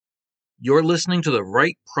You're listening to the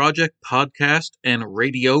Write Project podcast and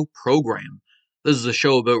radio program. This is a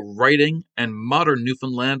show about writing and modern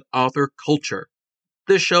Newfoundland author culture.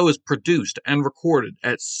 This show is produced and recorded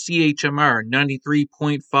at CHMR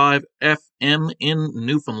 93.5 FM in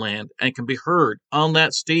Newfoundland and can be heard on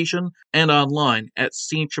that station and online at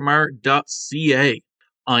chmr.ca.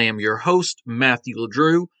 I am your host, Matthew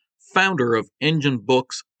LeDrew, founder of Engine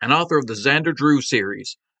Books and author of the Xander Drew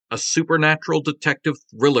series, a supernatural detective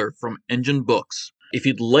thriller from Engine Books. If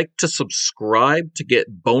you'd like to subscribe to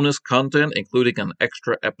get bonus content, including an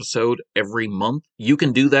extra episode every month, you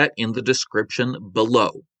can do that in the description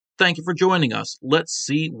below. Thank you for joining us. Let's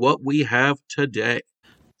see what we have today.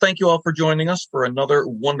 Thank you all for joining us for another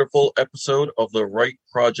wonderful episode of the Write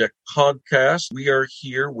Project podcast. We are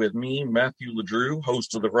here with me, Matthew LeDrew,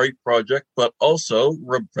 host of the Write Project, but also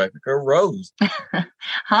Rebecca Rose.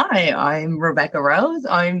 Hi, I'm Rebecca Rose.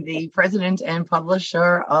 I'm the president and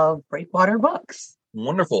publisher of Breakwater Books.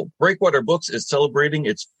 Wonderful. Breakwater Books is celebrating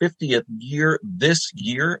its 50th year this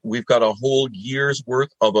year. We've got a whole year's worth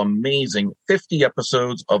of amazing 50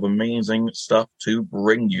 episodes of amazing stuff to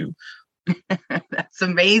bring you. That's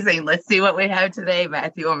amazing. Let's see what we have today,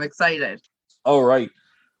 Matthew. I'm excited. All right.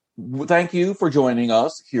 Thank you for joining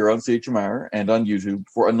us here on CHMR and on YouTube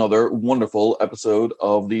for another wonderful episode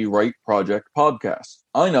of the Write Project podcast.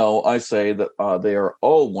 I know I say that they are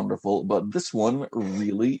all wonderful, but this one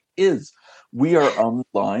really is. We are on the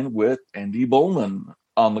line with Andie Bulman.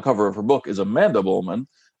 On the cover of her book is Amanda Bulman,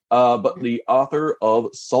 but the author of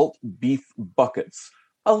Salt Beef Buckets,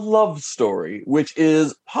 a love story, which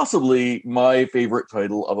is possibly my favorite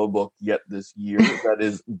title of a book yet this year. That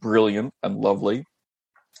is brilliant and lovely.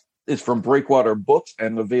 It's from Breakwater Books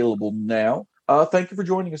and available now. Thank you for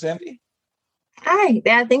joining us, Andie. Hi,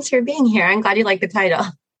 yeah, thanks for being here. I'm glad you like the title.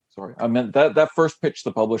 Sorry, I meant that first pitch,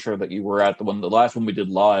 the publisher that you were at, the last one we did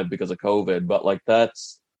live because of COVID, but like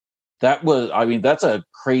that's a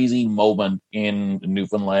crazy moment in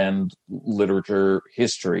Newfoundland literature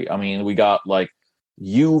history. I mean, we got like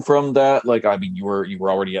you from that, you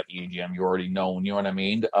were already at the AGM, you were already known, you know what I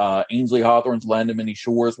mean? Ainsley Hawthorne's Land of Many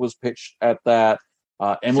Shores was pitched at that.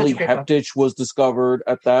 Emily Heptich was discovered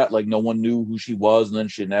at that. Like, no one knew who she was, and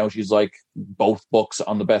then now she's like both books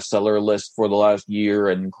on the bestseller list for the last year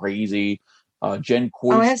and crazy. Jen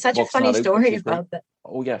Coyce. I have such a funny story about that.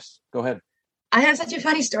 Oh yes, go ahead. I have such a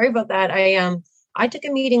funny story about that. I took a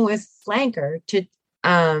meeting with Flanker to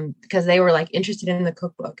because they were like interested in the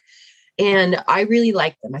cookbook. And I really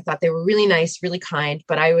liked them. I thought they were really nice, really kind,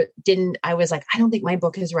 but I was like, I don't think my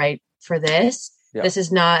book is right for this. Yeah. This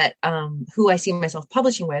is not who I see myself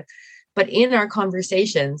publishing with. But in our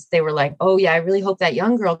conversations, they were like, oh yeah, I really hope that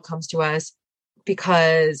young girl comes to us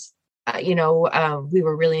because, we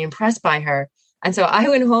were really impressed by her. And so I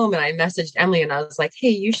went home and I messaged Emily and I was like, hey,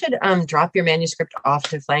 you should drop your manuscript off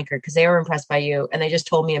to Flanker because they were impressed by you. And they just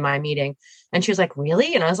told me in my meeting. And she was like,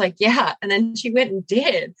 really? And I was like, yeah. And then she went and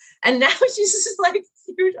did. And now she's just like a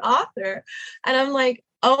huge author. And I'm like,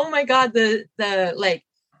 oh my God,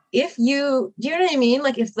 if you know what I mean?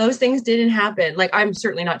 Like if those things didn't happen, like I'm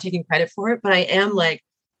certainly not taking credit for it, but I am like,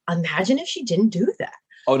 imagine if she didn't do that.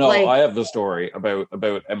 Oh no, I have the story about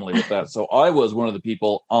Emily with that. So I was one of the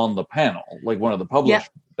people on the panel, like one of the publishers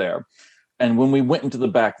there. And when we went into the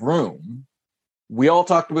back room, we all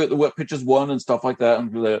talked about what pitches won and stuff like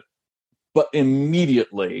that. But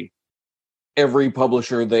immediately, every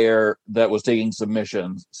publisher there that was taking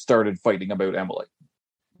submissions started fighting about Emily.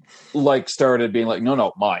 Like started being like,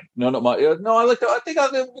 no, mine. No, mine. No, I think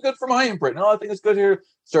it's good for my imprint. No, I think it's good here.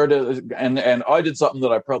 Started and I did something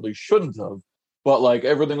that I probably shouldn't have. But like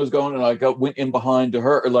everything was going, and I went in behind to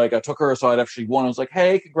her. Like I took her aside after she won. I was like,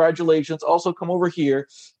 "Hey, congratulations! Also, come over here."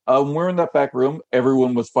 We're in that back room.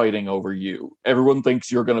 Everyone was fighting over you. Everyone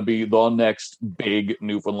thinks you're going to be the next big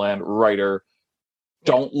Newfoundland writer.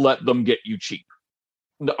 Don't let them get you cheap.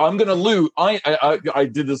 I'm going to lose. I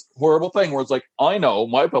did this horrible thing where it's like, I know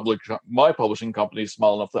my publishing company is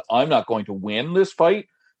small enough that I'm not going to win this fight.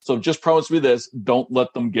 So just promise me this, don't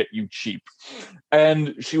let them get you cheap.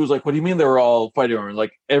 And she was like, what do you mean they were all fighting over?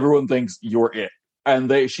 Like, everyone thinks you're it.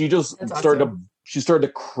 And she started to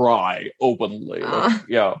cry openly. Like,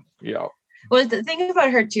 yeah. Well, the thing about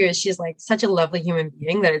her too is she's like such a lovely human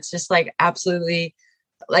being that it's just like absolutely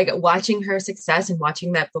like watching her success and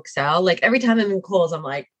watching that book sell. Like every time I'm in Kohl's, I'm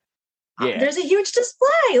like, there's a huge display.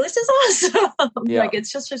 This is awesome. Yeah. Like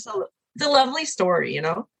it's just it's a lovely story, you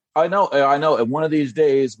know? I know. And one of these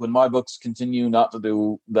days, when my books continue not to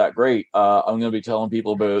do that great, I'm going to be telling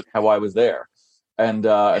people about how I was there, and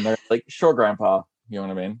they're like, "Sure, Grandpa." You know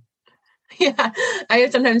what I mean? Yeah, I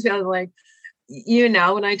sometimes feel like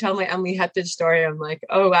when I tell my Emily Heptich story, I'm like,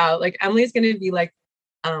 oh wow, like Emily's gonna be like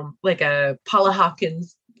a Paula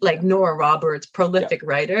Hopkins, like Nora Roberts, prolific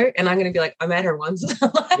writer, and I'm gonna be like, I met her once.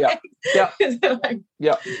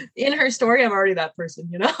 In her story, I'm already that person,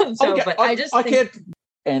 So, but I think can't.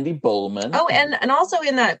 Andie Bulman. Oh, and also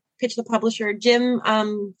in that pitch, the publisher Jim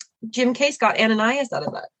Case got Ananias out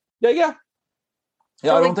of that. Yeah.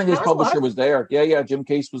 So, I don't think his publisher was there. Yeah. Jim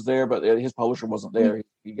Case was there, but his publisher wasn't there.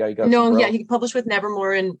 He got he published with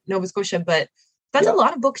Nevermore in Nova Scotia, but that's a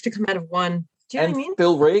lot of books to come out of one. Do you know what I mean?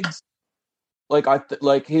 Phil Riggs, he was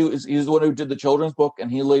the one who did the children's book,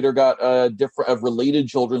 and he later got a related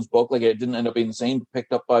children's book. Like it didn't end up being the same,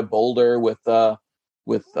 picked up by Boulder with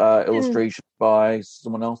illustration by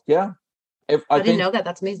someone else. Yeah, I didn't know that.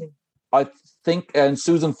 That's amazing. I think, and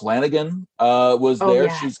Susan Flanagan was there.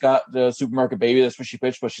 Yeah. She's got the Supermarket Baby. That's what she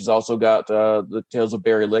pitched, but she's also got the Tales of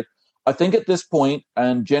Barry Lick. I think at this point,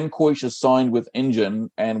 and Jen Koish is signed with Ingen,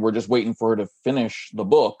 and we're just waiting for her to finish the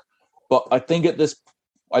book. But I think at this,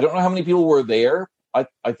 I don't know how many people were there. I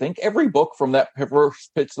think every book from that first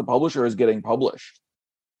pitch the publisher is getting published.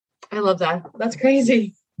 I love that. That's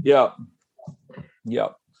crazy. Yeah.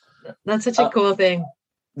 That's such a cool thing.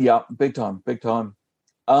 Yeah, big time.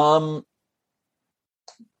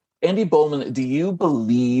 Andie Bulman, do you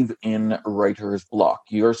believe in writer's block?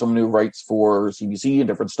 You're someone who writes for CBC and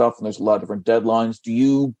different stuff, and there's a lot of different deadlines. Do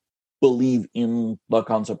you believe in the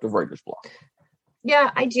concept of writer's block?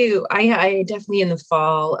 Yeah, I do. I definitely in the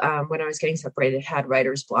fall, when I was getting separated, had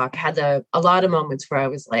writer's block. Had a lot of moments where I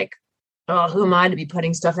was like, oh, who am I to be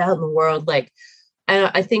putting stuff out in the world? Like,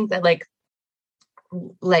 and I think that like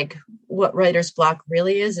what writer's block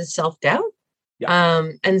really is self-doubt. Yeah.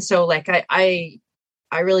 And so like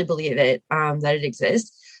I really believe it, that it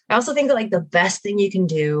exists. I also think that like the best thing you can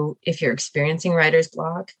do if you're experiencing writer's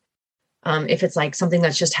block, if it's like something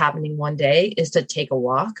that's just happening one day, is to take a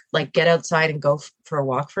walk, like get outside and go for a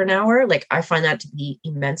walk for an hour. Like I find that to be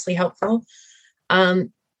immensely helpful. I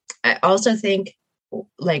also think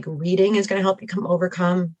like reading is going to help you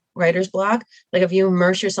overcome writer's block. Like if you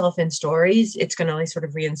immerse yourself in stories, it's going to like sort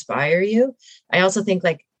of re-inspire you. I also think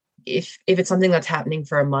like if it's something that's happening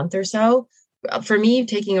for a month or so, for me,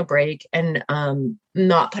 taking a break and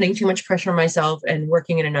not putting too much pressure on myself and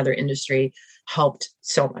working in another industry helped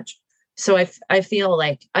so much. So I feel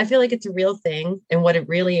like it's a real thing, and what it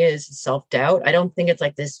really is self-doubt. I don't think it's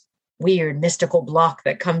like this weird mystical block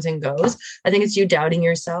that comes and goes. I think it's you doubting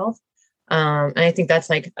yourself. And I think that's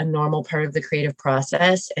like a normal part of the creative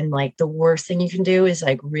process. And like the worst thing you can do is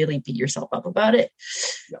like really beat yourself up about it.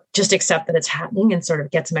 Yeah. Just accept that it's happening and sort of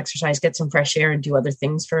get some exercise, get some fresh air, and do other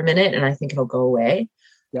things for a minute. And I think it'll go away.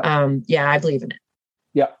 Yeah, I believe in it.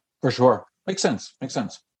 Yeah, for sure. Makes sense.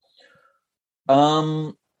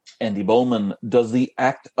 Andie Bulman, does the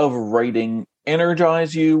act of writing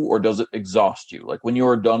energize you or does it exhaust you? Like when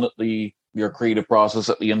you're done at your creative process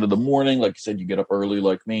at the end of the morning, like you said, you get up early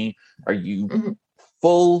like me. Are you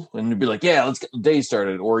full and you'd be like, yeah, let's get the day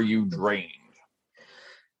started, or are you drained?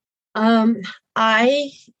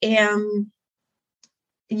 I am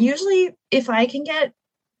usually, if I can get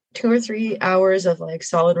 2 or 3 hours of like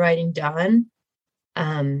solid writing done,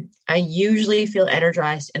 I usually feel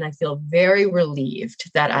energized and I feel very relieved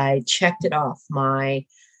that I checked it off.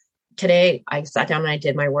 Today I sat down and I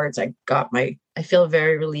did my words. I feel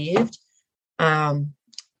very relieved.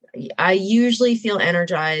 I usually feel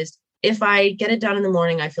energized. If I get it done in the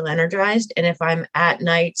morning, I feel energized. And if I'm at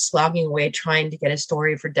night slogging away trying to get a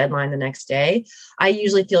story for deadline the next day, I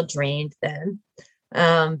usually feel drained then.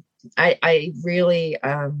 I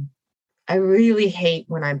really hate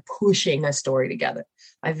when I'm pushing a story together.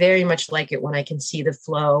 I very much like it when I can see the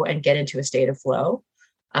flow and get into a state of flow.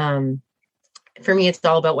 For me, it's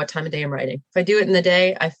all about what time of day I'm writing. If I do it in the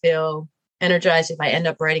day, I feel energized. If I end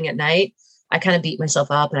up writing at night, I kind of beat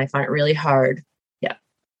myself up and I find it really hard. Yeah.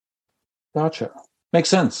 Gotcha. Makes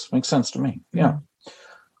sense to me. Yeah.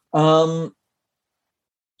 Let's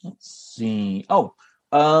see.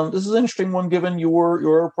 This is an interesting one given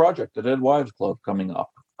your project, the Dead Wives Club, coming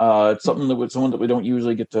up. It's something someone that we don't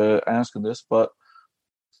usually get to ask in this, but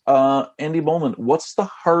Andie Bulman, what's the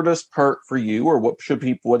hardest part for you, or what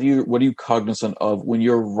are you cognizant of when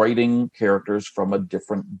you're writing characters from a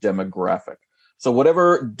different demographic? So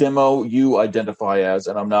whatever demo you identify as,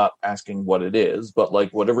 and I'm not asking what it is, but like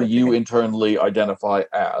whatever you internally identify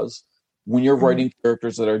as, when you're writing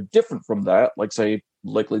characters that are different from that, like say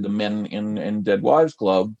likely the men in Dead Wives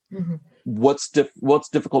Club, what's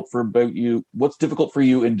difficult for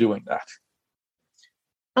you in doing that?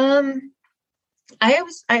 When I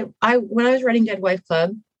was writing Dead Wife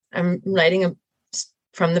Club, I'm writing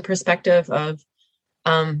from the perspective of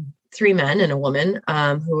three men and a woman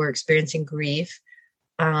who were experiencing grief.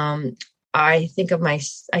 I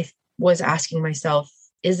was asking myself,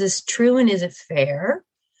 is this true and is it fair?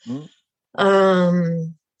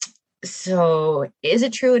 So is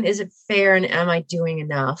it true and is it fair and am I doing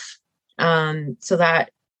enough? So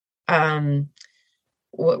that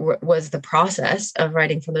was the process of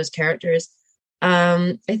writing for those characters.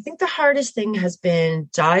 I think the hardest thing has been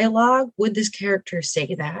dialogue. Would this character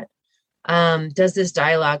say that? Does this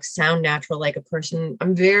dialogue sound natural, like a person?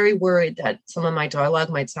 I'm very worried that some of my dialogue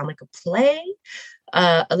might sound like a play,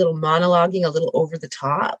 a little monologuing, a little over the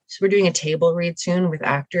top. So we're doing a table read soon with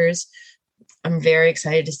actors. I'm very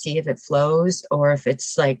excited to see if it flows or if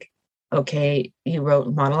it's like, okay, you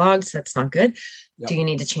wrote monologues, that's not good. Yep. Do you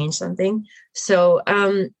need to change something? So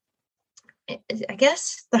I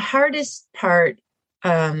guess the hardest part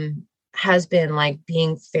has been like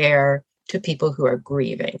being fair to people who are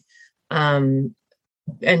grieving and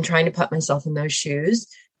trying to put myself in those shoes.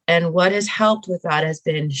 And what has helped with that has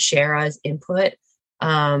been Shara's input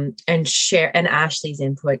and Ashley's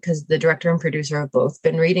input, because the director and producer have both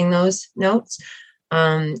been reading those notes.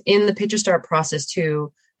 In the picture start process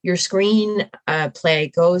too, your screen play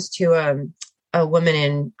goes to a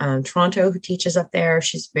woman in Toronto who teaches up there.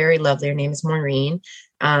 She's very lovely. Her name is Maureen.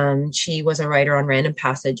 She was a writer on Random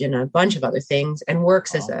Passage and a bunch of other things and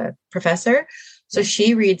works as a professor. So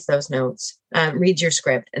she reads those notes, reads your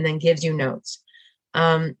script, and then gives you notes.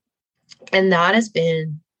 And that has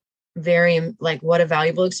been very, like, what a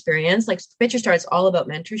valuable experience. Like, Picture Star, it's all about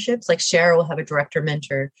mentorships. Like, Shara will have a director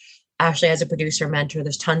mentor. Ashley has a producer mentor.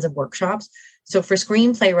 There's tons of workshops. So for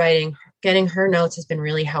screenplay writing, getting her notes has been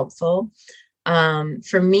really helpful.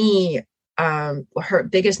 For me, her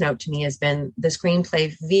biggest note to me has been the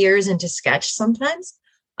screenplay veers into sketch sometimes,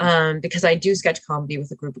 because I do sketch comedy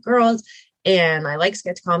with a group of girls and I like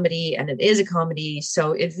sketch comedy and it is a comedy.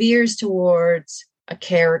 So it veers towards a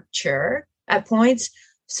caricature at points.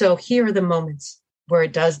 So here are the moments where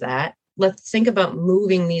it does that. Let's think about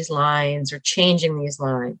moving these lines or changing these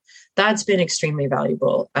lines. That's been extremely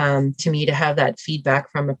valuable to me, to have that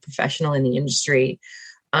feedback from a professional in the industry.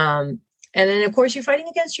 And then, of course, you're fighting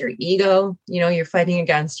against your ego. You know, you're fighting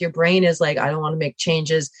against, your brain is like, I don't want to make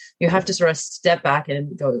changes. You have to sort of step back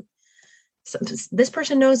and go, this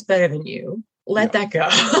person knows better than you. Let that go.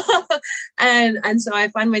 And so I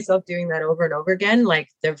find myself doing that over and over again. Like,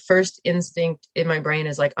 the first instinct in my brain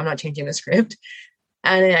is like, I'm not changing the script.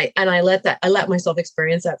 And I let myself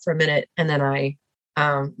experience that for a minute, and then I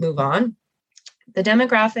move on. The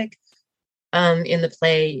demographic in the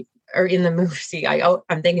play or in the movie, see,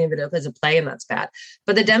 I'm thinking of it as a play, and that's bad.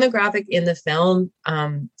 But the demographic in the film,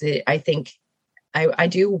 I think I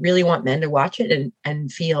do really want men to watch it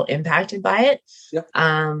and feel impacted by it. Yep.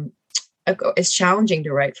 It's challenging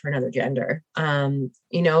to write for another gender,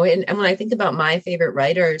 you know, and when I think about my favorite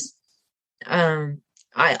writers,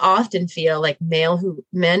 I often feel like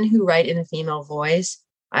men who write in a female voice,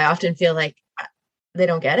 I often feel like they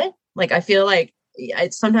don't get it. Like, I feel like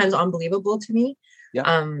it's sometimes unbelievable to me.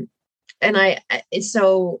 Yeah.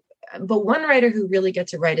 But one writer who really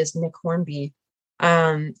gets it right is Nick Hornby.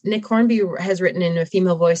 Nick Hornby has written in a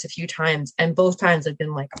female voice a few times, and both times I've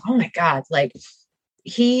been like, oh my God, like,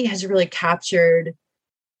 he has really captured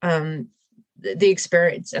the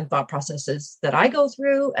experience and thought processes that I go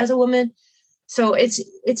through as a woman. So it's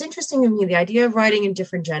interesting to me, the idea of writing in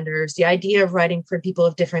different genders, the idea of writing for people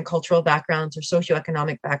of different cultural backgrounds or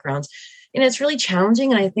socioeconomic backgrounds. And it's really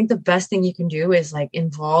challenging. And I think the best thing you can do is like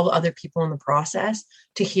involve other people in the process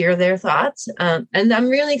to hear their thoughts. And I'm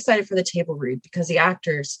really excited for the table read, because the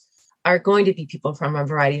actors are going to be people from a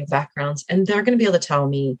variety of backgrounds, and they're going to be able to tell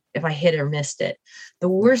me if I hit or missed it. The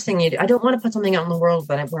worst thing I don't want to put something out in the world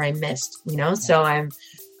where I missed, you know? So I'm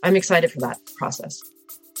excited for that process.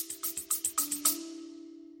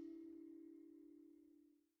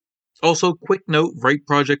 Also, quick note, Right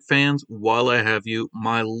Project fans, while I have you,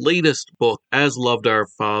 my latest book, As Loved Our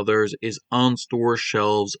Fathers, is on store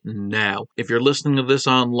shelves now. If you're listening to this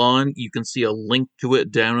online, you can see a link to it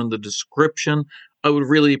down in the description. I would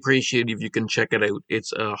really appreciate if you can check it out.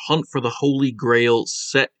 It's a hunt for the Holy Grail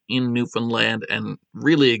set in Newfoundland and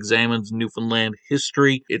really examines Newfoundland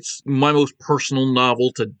history. It's my most personal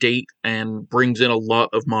novel to date and brings in a lot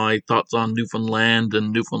of my thoughts on Newfoundland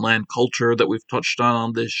and Newfoundland culture that we've touched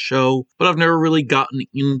on this show, but I've never really gotten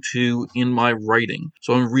into in my writing.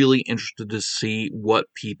 So I'm really interested to see what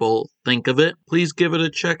people think of it. Please give it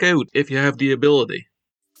a check out if you have the ability.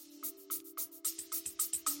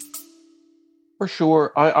 For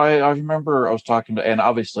sure. I remember I was talking to, and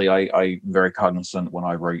obviously I'm very cognizant when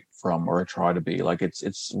I write from, or I try to be, like,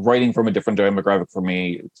 it's writing from a different demographic for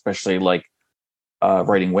me, especially like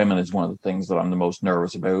writing women is one of the things that I'm the most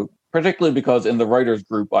nervous about, particularly because in the writers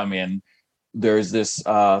group I'm in, there's this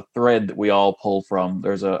thread that we all pull from.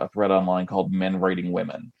 There's a thread online called Men Writing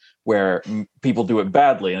Women, where people do it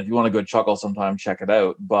badly. And if you want a good chuckle sometime, check it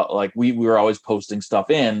out. But like we were always posting stuff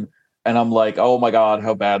in, and I'm like, oh my God,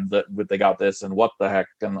 how bad that they got this and what the heck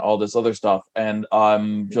and all this other stuff. And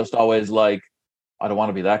I'm just always like, I don't want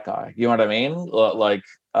to be that guy. You know what I mean? Like,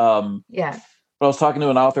 Yeah. But I was talking to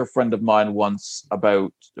an author friend of mine once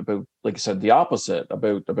about like I said, the opposite,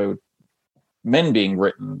 about men being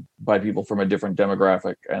written by people from a different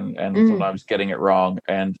demographic and sometimes getting it wrong.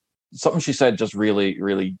 And something she said just really,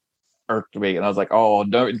 really irked me. And I was like, oh,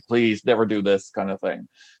 no, please never do this kind of thing.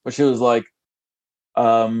 But she was like,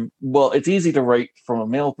 well, it's easy to write from a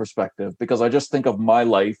male perspective because I just think of my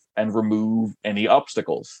life and remove any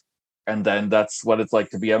obstacles. And then that's what it's like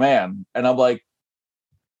to be a man. And I'm like,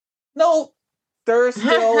 no, there's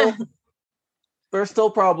still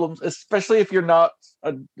problems, especially if you're not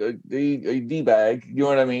a D-bag. You know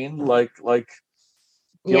what I mean? Like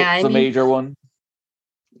Yeah, it's a major one.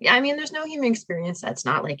 Yeah, I mean, there's no human experience that's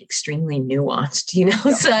not like extremely nuanced, you know?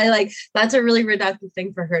 Yeah. So that's a really reductive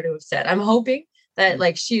thing for her to have said. I'm hoping that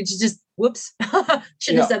like she just whoops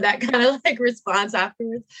should have said that kind of like response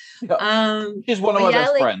afterwards. Yeah. She's one of my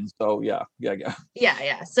best friends, so yeah.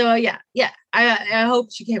 So I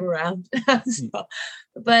hope she came around. But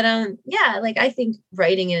like I think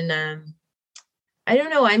writing in I don't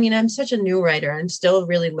know, I mean, I'm such a new writer. I'm still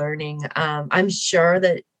really learning. I'm sure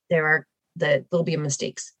that there'll be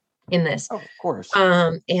mistakes in this. Oh, of course.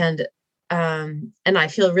 And I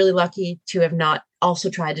feel really lucky to have not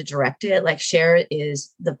also tried to direct it. Like Cher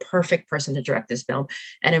is the perfect person to direct this film.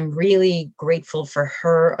 And I'm really grateful for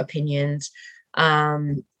her opinions.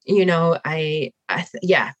 You know, I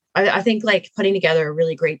think like putting together a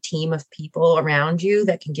really great team of people around you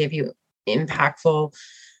that can give you impactful,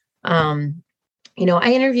 you know,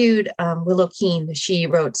 I interviewed Willow Keene. She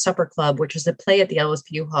wrote Supper Club, which was a play at the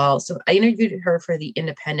LSPU Hall. So I interviewed her for The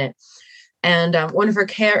Independent. And one of her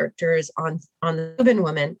characters on the Cuban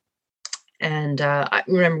woman. And I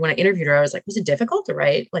remember when I interviewed her, I was like, was it difficult to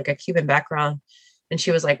write like a Cuban background? And she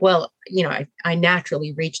was like, well, you know, I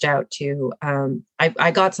naturally reached out to, I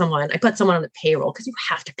put someone on the payroll because you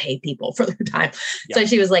have to pay people for their time. Yeah. So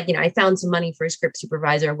she was like, you know, I found some money for a script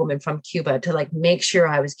supervisor, a woman from Cuba, to like make sure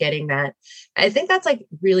I was getting that. I think that's like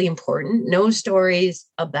really important. No stories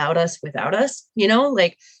about us without us, you know,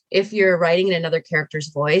 like if you're writing in another character's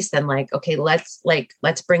voice, then like, okay, let's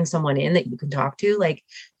bring someone in that you can talk to. Like,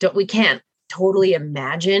 we can't totally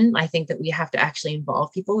imagine. I think that we have to actually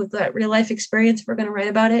involve people with that real life experience if we're going to write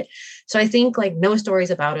about it. So I think like no stories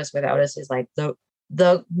about us without us is like the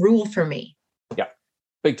rule for me. Yeah.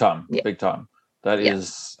 Big time. Yeah. Big time. That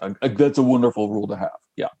is, that's a wonderful rule to have.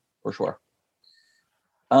 Yeah, for sure.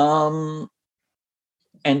 Andie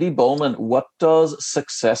Bulman, what does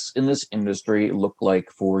success in this industry look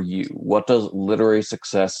like for you? What does literary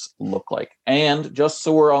success look like? And just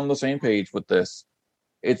so we're on the same page with this,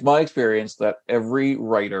 it's my experience that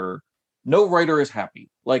no writer is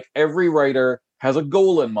happy. Like every writer has a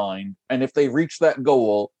goal in mind. And if they reach that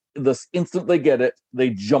goal, the instant they get it,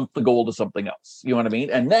 they jump the goal to something else. You know what I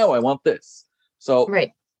mean? And now I want this. So,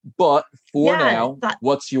 right. But for now,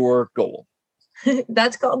 what's your goal?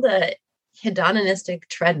 That's called the hedonistic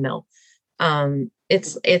treadmill.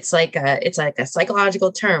 It's like a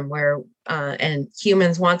psychological term where and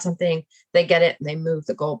humans want something, they get it, and they move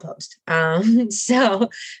the goalpost. So,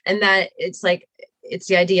 and that it's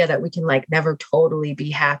the idea that we can like never totally be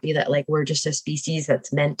happy, that like we're just a species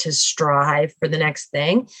that's meant to strive for the next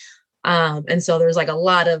thing. And so there's like a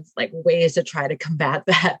lot of like ways to try to combat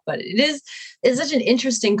that, but it's such an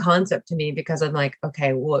interesting concept to me because I'm like,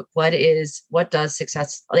 okay, what does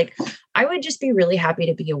success like? I would just be really happy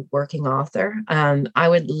to be a working author. I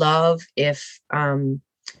would love if,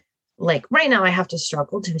 like right now I have to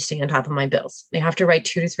struggle to stay on top of my bills. I have to write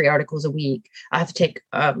 2 to 3 articles a week. I have to take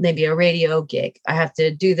maybe a radio gig. I have to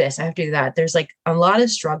do this. I have to do that. There's like a lot of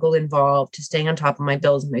struggle involved to staying on top of my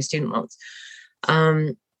bills and my student loans.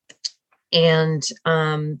 And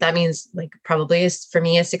that means like probably for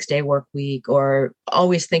me a 6-day work week or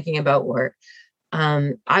always thinking about work.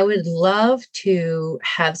 I would love to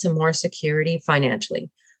have some more security financially.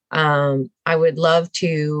 I would love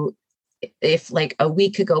to, if like a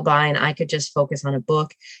week could go by and I could just focus on a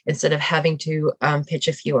book instead of having to pitch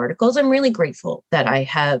a few articles. I'm really grateful that I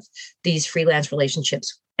have these freelance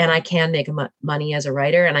relationships and I can make money as a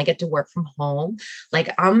writer and I get to work from home.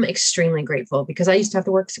 Like I'm extremely grateful because I used to have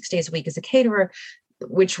to work 6 days a week as a caterer.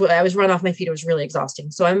 I was run off my feet. It was really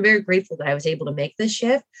exhausting. So I'm very grateful that I was able to make this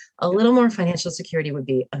shift. A little more financial security would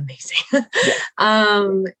be amazing.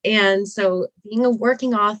 And so being a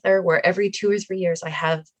working author where every 2 or 3 years I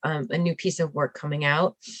have a new piece of work coming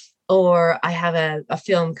out, or I have a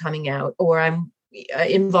film coming out, or I'm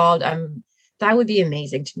involved, that would be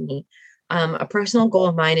amazing to me. A personal goal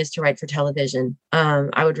of mine is to write for television.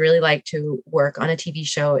 I would really like to work on a TV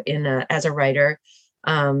show as a writer.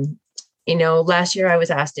 Last year I was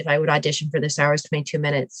asked if I would audition for This Hour's 22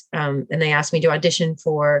 Minutes. And they asked me to audition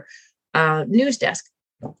for News Desk.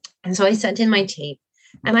 And so I sent in my tape,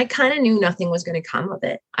 and I kind of knew nothing was going to come of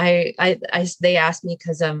it. They asked me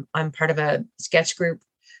because I'm part of a sketch group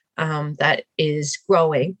that is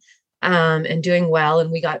growing and doing well.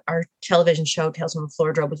 And we got our television show, Tales from the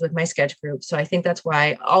Floor Drove, was with my sketch group. So I think that's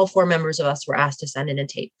why all 4 members of us were asked to send in a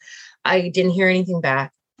tape. I didn't hear anything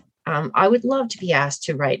back. I would love to be asked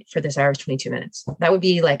to write for This Hour's 22 Minutes. That would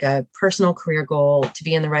be like a personal career goal, to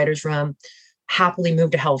be in the writer's room, happily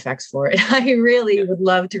move to Halifax for it. I really would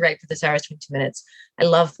love to write for This Hour's 22 Minutes. I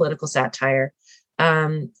love political satire.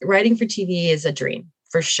 Writing for TV is a dream,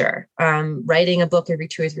 for sure. Writing a book every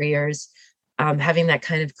 2 or 3 years, having that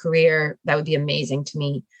kind of career, that would be amazing to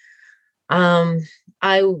me.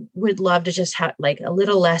 I would love to just have like a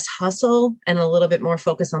little less hustle and a little bit more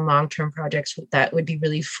focus on long-term projects that would be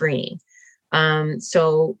really freeing.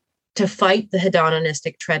 So to fight the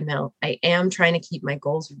hedonistic treadmill, I am trying to keep my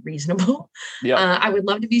goals reasonable. I would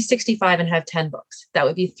love to be 65 and have 10 books. That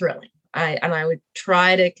would be thrilling. I would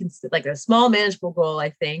try to like a small manageable goal,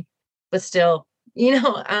 I think, but still,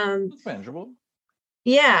 it's manageable.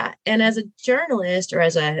 Yeah. And as a journalist, or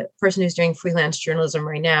as a person who's doing freelance journalism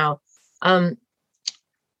right now,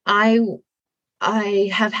 I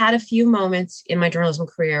have had a few moments in my journalism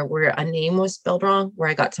career where a name was spelled wrong, where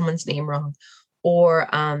I got someone's name wrong, or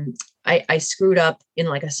I screwed up in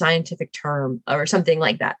like a scientific term or something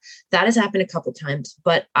like that. That has happened a couple of times,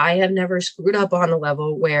 but I have never screwed up on the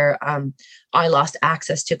level where I lost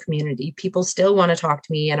access to community. People still want to talk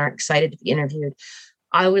to me and are excited to be interviewed.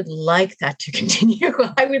 I would like that to continue.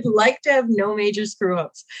 I would like to have no major screw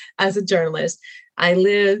ups as a journalist. I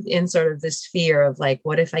live in sort of this fear of like,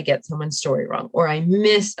 what if I get someone's story wrong, or I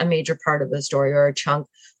miss a major part of the story or a chunk,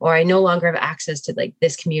 or I no longer have access to like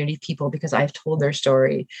this community of people because I've told their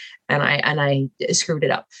story and I screwed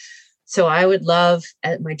it up. So I would love,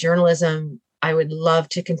 at my journalism, I would love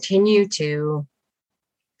to continue to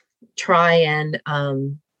try and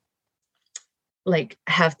like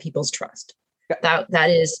have people's trust. That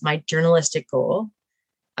is my journalistic goal.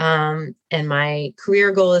 And my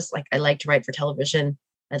career goal is like, I like to write for television.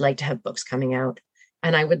 I'd like to have books coming out,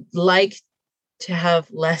 and I would like to have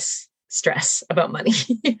less stress about money.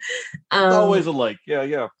 Always a like.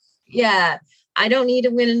 Yeah. I don't need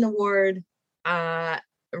to win an award right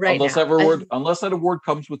unless now. Unless that award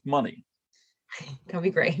comes with money. That'd be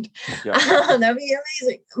great. Yeah. That'd be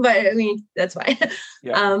amazing. But I mean, that's fine.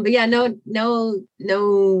 Yeah. But yeah,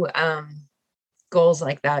 no goals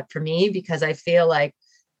like that for me, because I feel like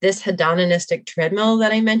this hedonistic treadmill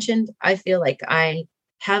that I mentioned, I feel like I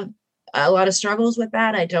have a lot of struggles with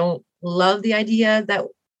that. I don't love the idea that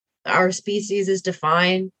our species is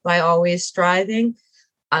defined by always striving.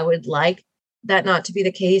 I would like that not to be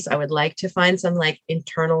the case. I would like to find some like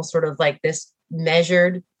internal sort of like this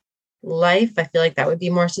measured life. I feel like that would be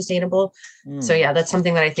more sustainable. So yeah, that's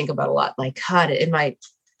something that I think about a lot. Like, God, it might,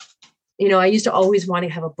 I used to always want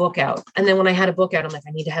to have a book out. And then when I had a book out, I'm like,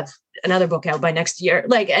 I need to have another book out by next year.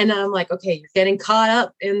 Like, and I'm like, okay, you're getting caught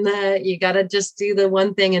up in you got to just do the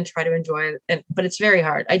one thing and try to enjoy it. But it's very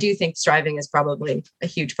hard. I do think striving is probably a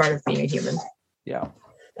huge part of being a human. Yeah.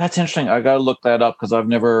 That's interesting. I got to look that up because I've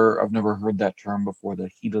never heard that term before, the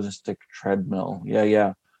hedonistic treadmill.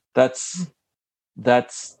 Yeah. That's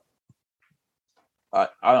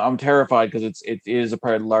I'm terrified because it is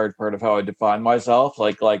a large part of how I define myself.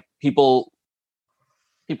 Like people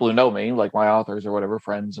who know me, like my authors or whatever,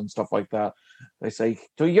 friends and stuff like that, they say,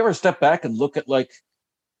 do you ever step back and look at like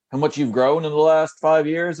how much you've grown in the last 5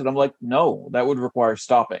 years? And I'm like, no, that would require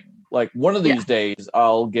stopping. Like one of these days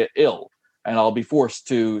I'll get ill and I'll be forced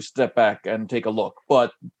to step back and take a look.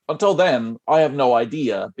 But until then, I have no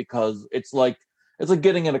idea, because it's like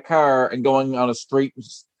getting in a car and going on a straight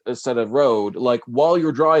set of road. Like while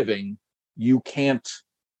you're driving, you can't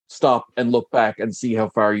stop and look back and see how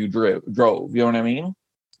far you drove. You know what I mean?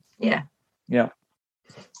 Yeah. But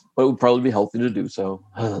it would probably be healthy to do so.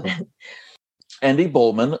 Andie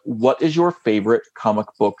Bulman, what is your favorite comic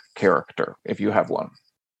book character, if you have one?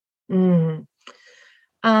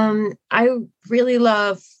 I really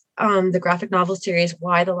love the graphic novel series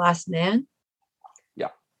Why the Last Man.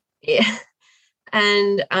 Yeah.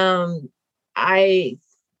 And I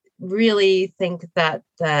really think that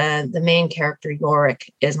the main character,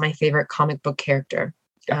 Yorick, is my favorite comic book character.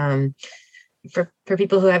 For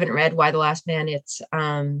people who haven't read Y the Last Man, it's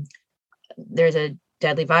there's a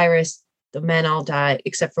deadly virus. The men all die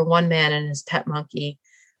except for one man and his pet monkey.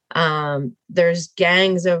 There's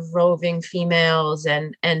gangs of roving females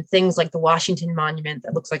and things like the Washington Monument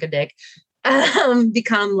that looks like a dick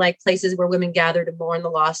become like places where women gather to mourn the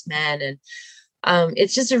lost men. And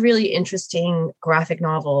it's just a really interesting graphic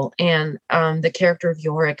novel. And the character of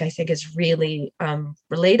Yorick, I think, is really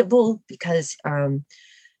relatable because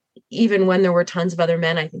even when there were tons of other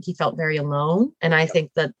men, I think he felt very alone. And I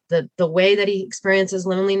think that the way that he experiences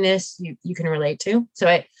loneliness, you can relate to.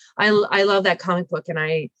 So I love that comic book, and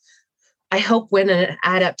I hope when an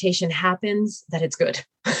adaptation happens that it's good.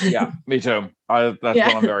 Yeah, me too. That's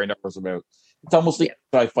what I'm very nervous about. It's almost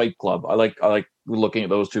like Fight Club. I like looking at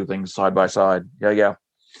those two things side by side. Yeah.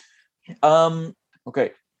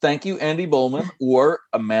 Okay. Thank you, Andie Bulman, or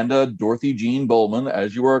Amanda Dorothy Jean Bulman,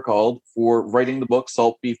 as you are called, for writing the book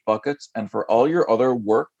Salt Beef Buckets, and for all your other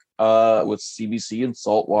work with CBC and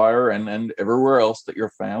Saltwire and everywhere else that you're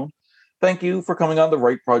found. Thank you for coming on the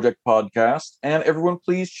Right Project podcast. And everyone,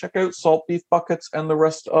 please check out Salt Beef Buckets and the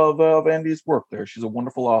rest of Andie's work there. She's a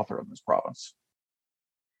wonderful author in this province.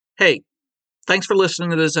 Hey, thanks for listening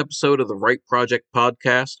to this episode of the Right Project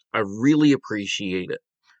podcast. I really appreciate it.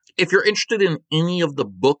 If you're interested in any of the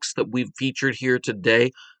books that we've featured here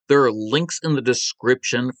today, there are links in the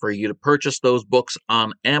description for you to purchase those books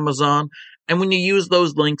on Amazon. And when you use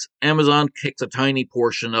those links, Amazon kicks a tiny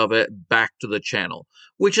portion of it back to the channel,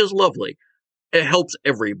 which is lovely. It helps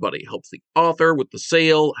everybody. It helps the author with the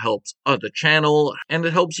sale, helps the channel, and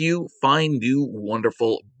it helps you find new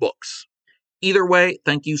wonderful books. Either way,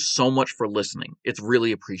 thank you so much for listening. It's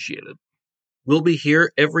really appreciated. We'll be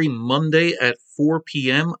here every Monday at 4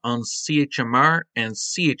 p.m. on CHMR and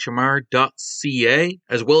chmr.ca,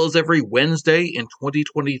 as well as every Wednesday in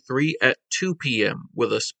 2023 at 2 p.m.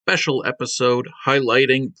 with a special episode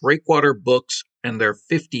highlighting Breakwater Books and their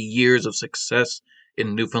 50 years of success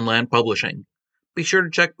in Newfoundland publishing. Be sure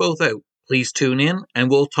to check both out. Please tune in,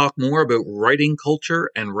 and we'll talk more about writing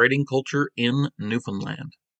culture and writing culture in Newfoundland.